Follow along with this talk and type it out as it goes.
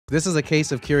This is a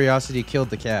case of curiosity killed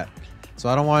the cat. So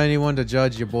I don't want anyone to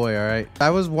judge your boy, all right? I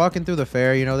was walking through the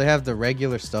fair, you know, they have the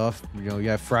regular stuff. You know, you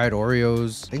have fried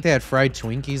Oreos. I think they had fried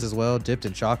Twinkies as well, dipped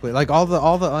in chocolate. Like all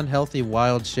the unhealthy,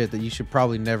 wild shit that you should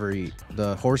probably never eat.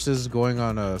 The horses going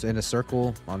on in a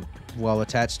circle while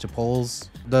attached to poles.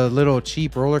 The little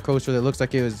cheap roller coaster that looks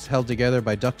like it was held together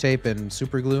by duct tape and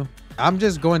super glue. I'm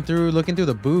just going through, looking through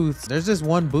the booths. There's this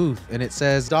one booth and it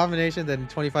says Domination, then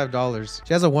 $25.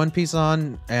 She has a one piece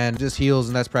on and just heels,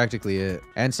 and that's practically it.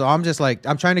 And so I'm just like,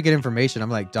 I'm trying to get information. I'm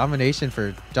like, Domination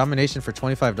for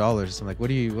 $25. I'm like,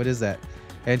 what is that?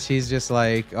 And she's just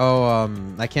like, oh,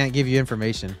 I can't give you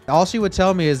information. All she would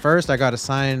tell me is, first I got to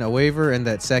sign a waiver, and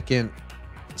that second,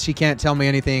 she can't tell me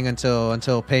anything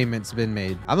until payment's been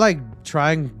made. I'm like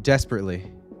trying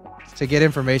desperately to get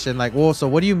information. Like, well, so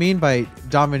what do you mean by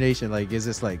domination? Like, is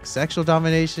this like sexual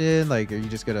domination? Like, are you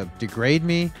just gonna degrade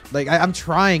me? Like, I'm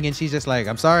trying, and she's just like,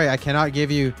 I'm sorry, I cannot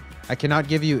give you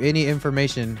any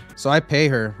information. So I pay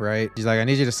her, right? She's like, I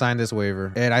need you to sign this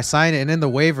waiver. And I sign it, and in the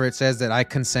waiver it says that I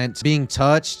consent to being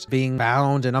touched, being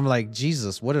bound. And I'm like,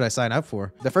 Jesus, what did I sign up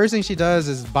for? The first thing she does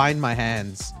is bind my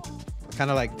hands. Kind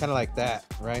of like that,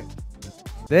 right?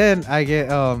 Then I get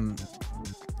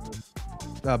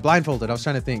blindfolded. I was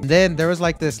trying to think. Then there was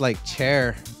like this like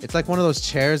chair. It's like one of those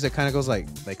chairs that kind of goes like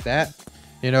that,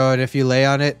 you know, and if you lay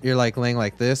on it, you're like laying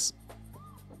like this.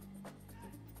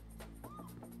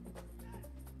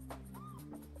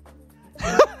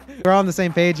 We're on the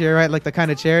same page here, right? Like the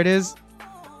kind of chair it is.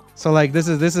 So like this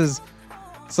is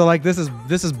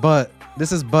butt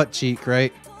cheek,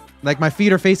 right? Like my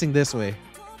feet are facing this way.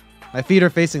 My feet are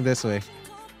facing this way.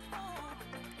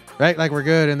 Right? Like we're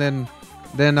good. And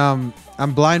then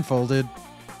I'm blindfolded.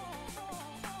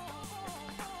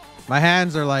 My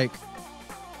hands are like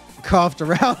cuffed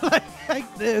around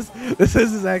like this. This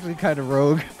is actually kind of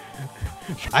rogue.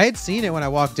 I had seen it when I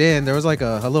walked in. There was like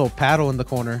a little paddle in the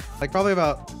corner, like probably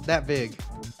about that big.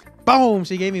 Boom!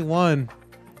 She gave me one.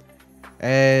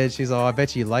 And she's all, I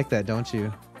bet you like that, don't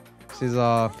you? She's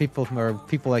all, people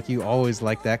like you always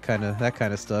like that kind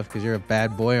of stuff because you're a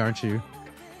bad boy, aren't you?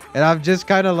 And I'm just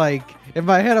kind of like, in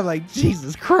my head, I'm like,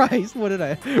 Jesus Christ, why did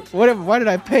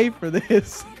I pay for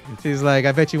this? She's like,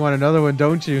 I bet you want another one,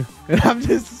 don't you? And I'm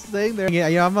just sitting there. Yeah,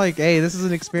 you know, I'm like, hey, this is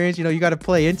an experience, you know, you got to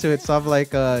play into it. So I'm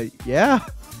like, yeah,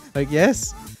 like,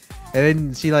 yes.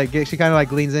 And then she kind of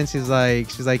like leans in. She's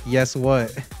like, yes,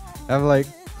 what? I'm like,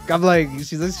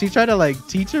 she's trying to like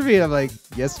teach me. And I'm like,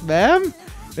 yes, ma'am.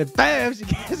 And bam, she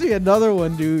gives me another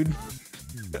one, dude.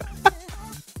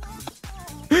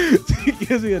 She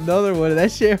gives me another one, and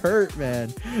that shit hurt,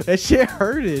 man. That shit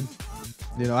hurted.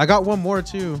 You know, I got one more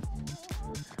too.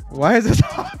 Why is this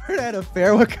offered at a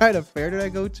fair? What kind of fair did I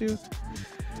go to?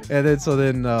 And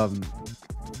then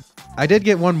I did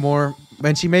get one more,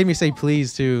 and she made me say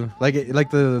please too. Like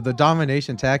the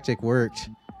domination tactic worked.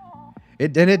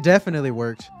 It definitely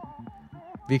worked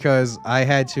because I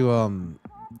had to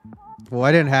well,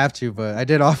 I didn't have to, but I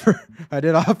did offer. I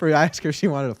asked her if she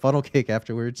wanted a funnel cake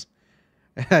afterwards.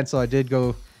 And so I did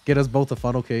go get us both a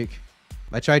funnel cake.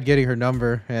 I tried getting her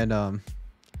number, and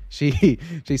she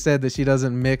said that she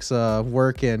doesn't mix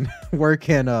work and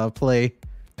play.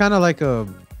 Kind of like a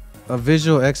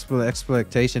visual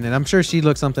exploitation, and I'm sure she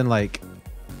looked something like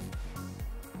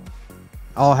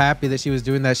all happy that she was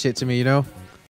doing that shit to me, you know.